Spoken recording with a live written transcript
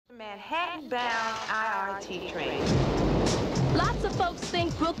Manhattan-bound I.R.T. train. Lots of folks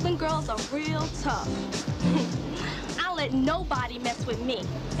think Brooklyn girls are real tough. I don't let nobody mess with me,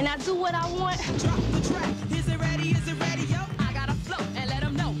 and I do what I want. Drop the track. Is it ready, yo? I gotta flow and let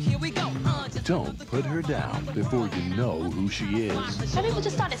them know. Here we go. Don't put her down before you know who she is. Some people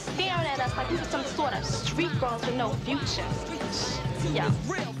just started staring at us like we were some sort of street girls with no future. Yeah.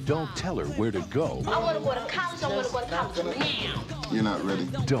 Don't tell her where to go. I want to go to college. I want to go to college now. You're not ready.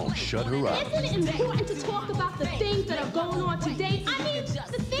 Don't shut her up. Isn't it important to talk about the things that are going on today? I mean,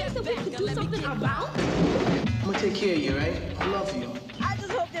 the things that we could do something about? I'm gonna take care of you, right? I love you. I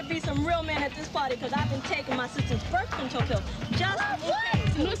just hope there be some real men at this party, because I've been taking my sister's birth control pill. Just in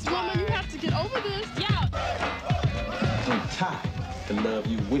case. Miss Woman, you have to get over this. Yeah. I'm tired of the love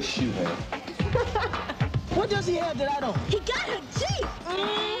you wish you had. What does he have that I don't? He got a Jeep.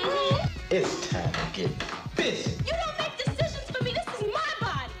 It's time to get busy. You don't make decisions for me. This is my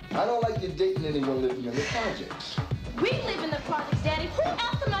body. I don't like you dating anyone living in the projects. We live in the projects, Daddy. Who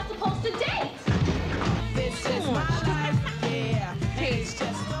else am I supposed to date? This is my life. Yeah. It's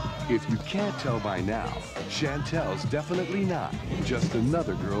just. If you can't tell by now, Chantel's definitely not just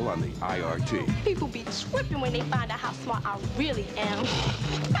another girl on the I.R.T. People be tripping when they find out how smart I really am.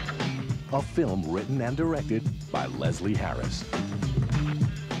 A film written and directed by Leslie Harris.